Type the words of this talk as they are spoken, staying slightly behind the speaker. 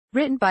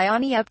Written by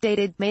Ani.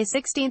 Updated May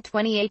 16,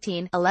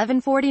 2018,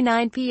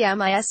 11:49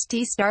 p.m.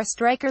 IST. Star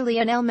striker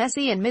Lionel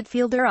Messi and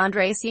midfielder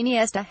Andres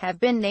Iniesta have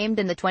been named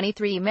in the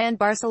 23-man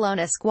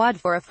Barcelona squad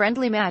for a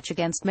friendly match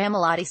against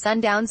Mamelodi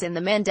Sundowns in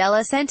the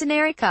Mandela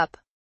Centenary Cup.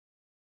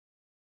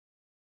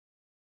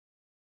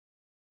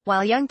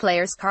 While young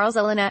players Carlos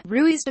Alena,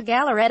 Ruiz de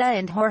Galarreta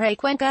and Jorge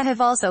Cuenca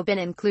have also been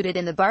included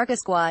in the Barca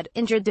squad,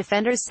 injured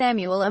defenders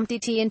Samuel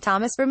Umtiti and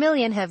Thomas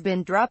Vermillion have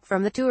been dropped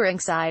from the touring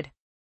side.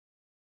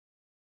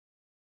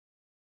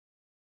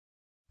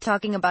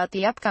 Talking about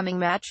the upcoming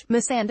match,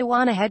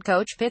 Masandawana head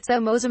coach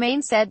Pitso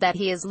Mosimane said that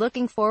he is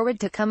looking forward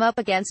to come up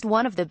against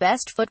one of the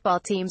best football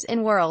teams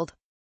in world.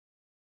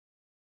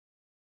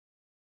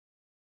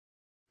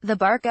 The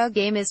Barca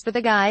game is for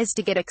the guys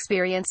to get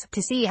experience,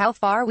 to see how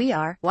far we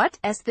are.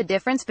 What's the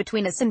difference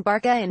between us and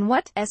Barca, and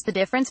what's the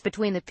difference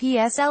between the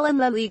PSL and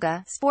La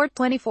Liga? Sport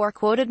 24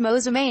 quoted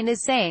Mosimane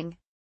as saying,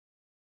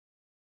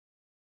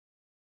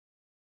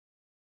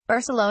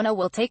 Barcelona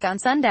will take on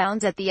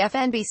Sundowns at the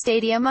FNB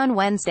Stadium on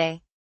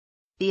Wednesday.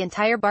 The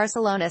entire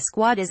Barcelona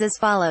squad is as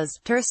follows: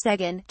 Ter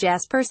Stegen,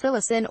 Jasper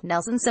Cillessen,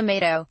 Nelson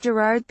Semedo,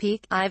 Gerard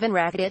Pique, Ivan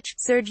Rakitic,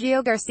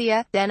 Sergio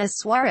Garcia, Denis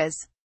Suarez,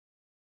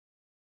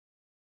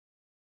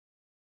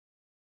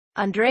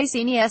 Andres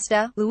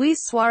Iniesta,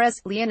 Luis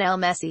Suarez, Lionel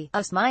Messi,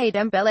 Ousmane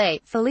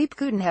Dembele, Philippe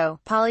Coutinho,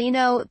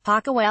 Paulinho,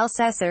 Paco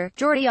Alcácer,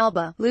 Jordi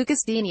Alba,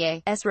 Lucas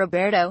Digne, S.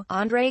 Roberto,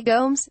 Andre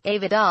Gomes, A.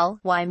 Vidal,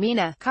 Y.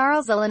 Mina,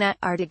 Carlos Alena,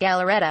 Arda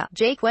Galarreta,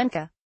 J.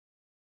 Cuenca.